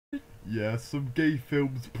Yeah, some gay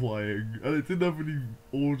films playing, and it didn't have any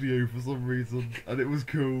audio for some reason, and it was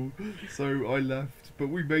cool, so I left. But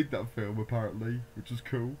we made that film, apparently, which was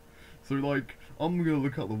cool. So, like, I'm gonna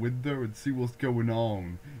look out the window and see what's going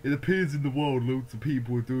on. It appears in the world loads of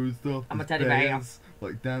people are doing stuff. I'm a There's teddy bear. bears,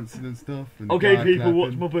 like, dancing and stuff. And Okay, guy people,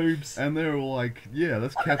 watch clapping. my boobs. And they were like, yeah,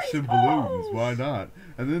 let's Look at catch these some balls. balloons, why not?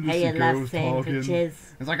 And then there's Hey, some you love girls talking.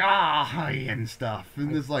 sandwiches. It's like, ah, hi, and stuff.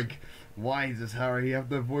 And there's like, why does Harry have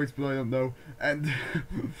that voice, but I don't know. And,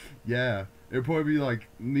 yeah, it'll probably be like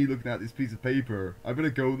me looking at this piece of paper. I better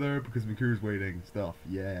go there because my crew's waiting. Stuff,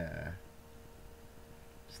 yeah.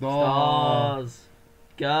 Stars.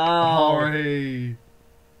 Go. Hurry.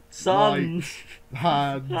 Sun.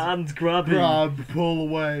 Hand. Hands grabbing. Grab. Pull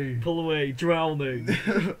away. Pull away. Drowning.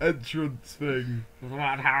 Entrance thing.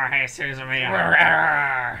 What Harry says to me.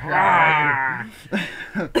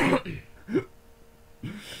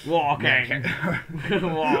 Walking.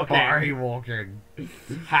 Walking. Hurry walking.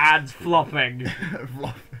 Hands flopping.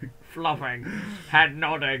 Flopping. Flopping. Head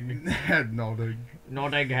nodding. Head nodding.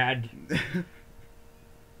 Nodding head.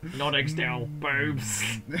 Nodding still. Boobs.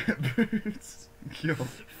 Boobs. Kyon.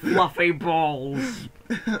 Fluffy balls.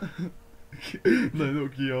 No,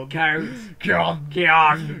 not Kyon. Count. Kyon.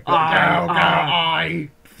 Kyon. Go, eye.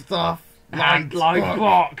 Stuff. Hand like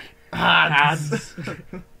block. Hands.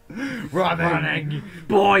 Running.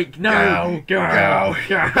 Boink. No. Go.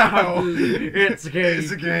 It's a key.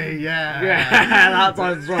 It's a key, yeah. Yeah, that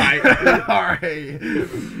sounds right.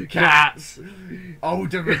 Hurry. Cats.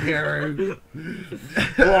 Ultimate hero.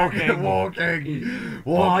 Walking. Walking.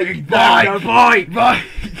 Bike. Bike. No, bike.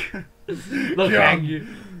 Bike.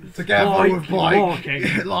 Looking. Together Bike. with bike.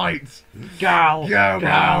 Walking. Lights. Gal.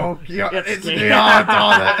 Go. It's key. Kyon,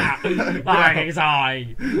 darn it. Eye is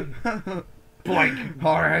eye. Boink.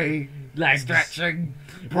 Hurry. Legs. Stretching.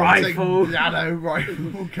 Rifle. Piano.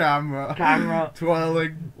 Rifle. Camera. Camera.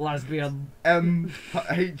 Twirling. Lesbian.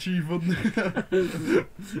 H even.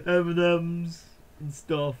 M&M's and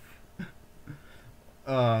stuff.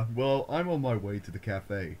 Well, I'm on my way to the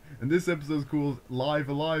cafe, and this episode's called Live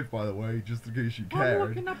Alive, by the way, just in case you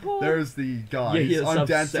cared. There's the guys. Yeah, I'm some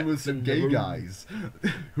dancing with sex some in the gay room. guys.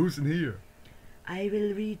 Who's in here? I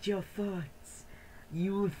will read your thoughts.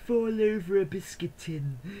 You will fall over a biscuit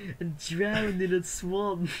tin and drown in a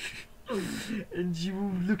swan. And you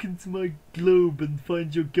will look into my globe and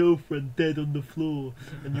find your girlfriend dead on the floor.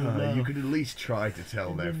 And you'll laugh. You could at least try to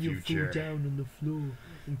tell and their then future. you'll fall down on the floor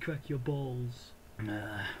and crack your balls.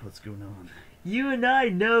 What's going on? You and I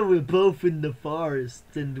know we're both in the forest,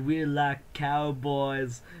 and we're like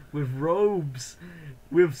cowboys with robes,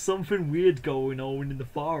 with something weird going on in the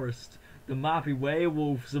forest. There might be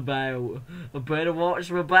werewolves about. I better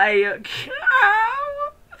watch my back.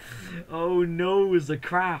 Oh no, there's a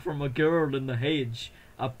cry from a girl in the hedge.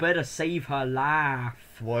 I better save her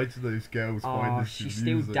life. Why do those girls find Oh, this she's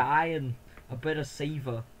music? still dying. I better save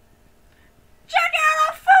her.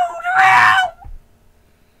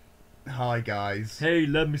 Hi, guys. Hey,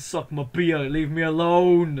 let me suck my beer. Leave me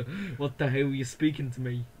alone. What the hell are you speaking to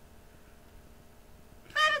me?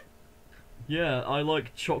 Yeah, I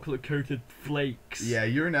like chocolate-coated flakes. Yeah,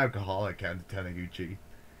 you're an alcoholic, Taniguchi.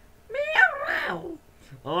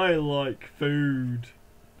 I like food.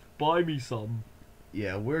 Buy me some.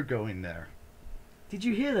 Yeah, we're going there. Did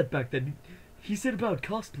you hear that back then? He said about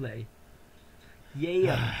cosplay.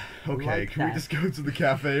 Yeah. Okay, like can we that. just go to the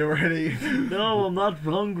cafe already? No, I'm not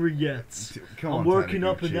hungry yet. Come on, I'm working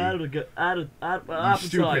up an Taniguchi. appetite. You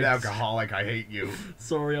stupid alcoholic, I hate you.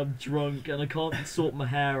 Sorry, I'm drunk and I can't sort my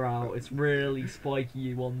hair out. It's really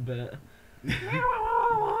spiky one bit.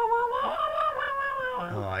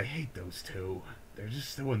 Oh, I hate those two. They're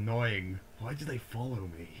just so annoying. Why do they follow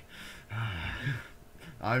me?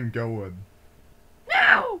 I'm going.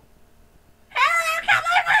 No! Harry, come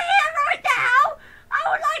over here right now! I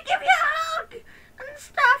would like to give you a hug and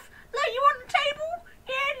stuff. Like you on the table?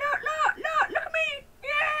 Yeah, look at me.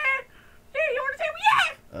 Yeah, you on the table?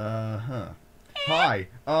 Yeah! Uh-huh. Hi,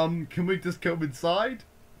 can we just come inside?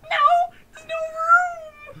 No, there's no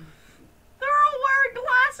room. They're all wearing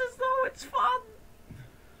glasses though, it's fun.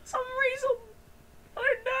 Some reason. I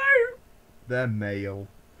don't know. They're male.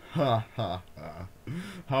 Ha ha ha.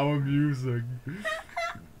 How amusing.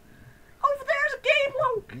 Over there's a gay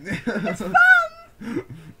bloke. It's fun.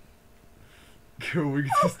 Cool, we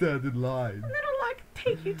can just stand in line. And then I'll like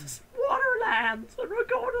take you to Waterland and we're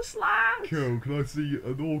going to slide. Cool, can I see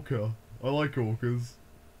an orca? I like orcas.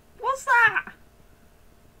 What's that?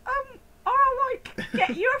 I'll like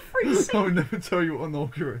get you a free seat. I would never tell you what an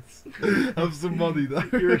orca is. Have some money though.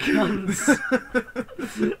 You're a cunt.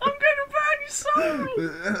 I'm gonna burn your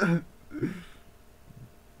soul.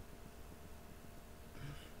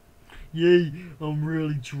 Yay, I'm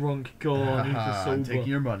really drunk. God, I need to I'm sober. taking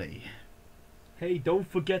your money. Hey, don't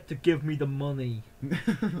forget to give me the money.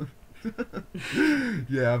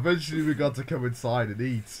 Yeah, eventually we got to come inside and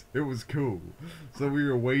eat. It was cool. So we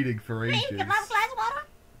were waiting for ages. Hey, can I have a glass of water?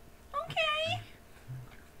 Okay.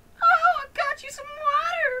 Oh, I got you some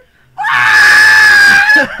water.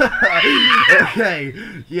 Okay,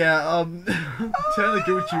 yeah,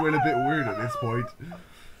 Taniguchi went a bit weird at this point.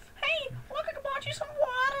 Hey, look, I bought you some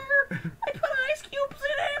water. I put ice cubes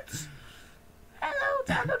in it. Hello,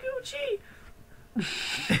 Tamaguchi.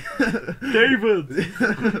 David!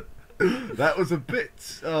 That was a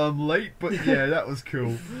bit late, but yeah, that was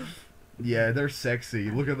cool. Yeah, they're sexy.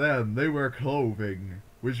 Look at them. They wear clothing,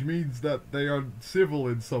 which means that they are civil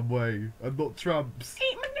in some way and not tramps.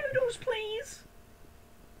 Eat my noodles, please.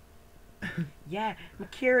 Yeah,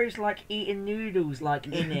 Makira's like eating noodles, like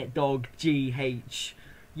in it, dog, GH.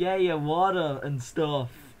 Yeah, water and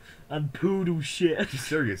stuff. And poodle shit.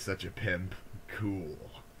 Seriously, such a pimp. Cool.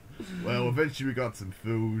 Well, eventually we got some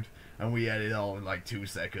food, and we ate it all in like 2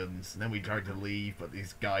 seconds. And then we tried to leave, but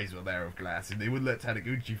these guys were there with glass, and they wouldn't let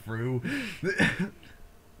Taniguchi through.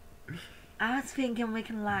 I was thinking we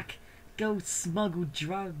can, like, go smuggle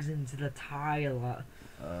drugs into the toilet.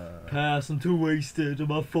 Pass, I'm too wasted, I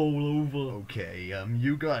might fall over. Okay,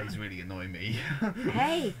 you guys really annoy me.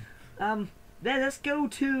 Hey, then let's go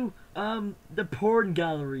to, the porn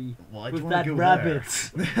gallery Why do with you wanna that go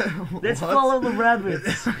rabbit. there? Let's What? follow the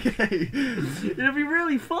rabbits. Okay. It'll be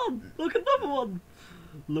really fun. Look, another one.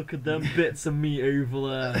 Look at them bits of meat over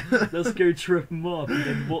there. Let's go trip them up and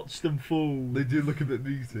then watch them fall. They do look a bit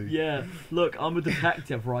meaty. Yeah, look, I'm a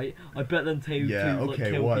detective, right? I bet them two Yeah, like,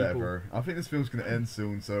 okay, kill whatever. I think this film's gonna end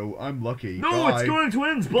soon, so I'm lucky. people. No, Bye. it's going to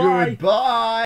end. Bye. Goodbye!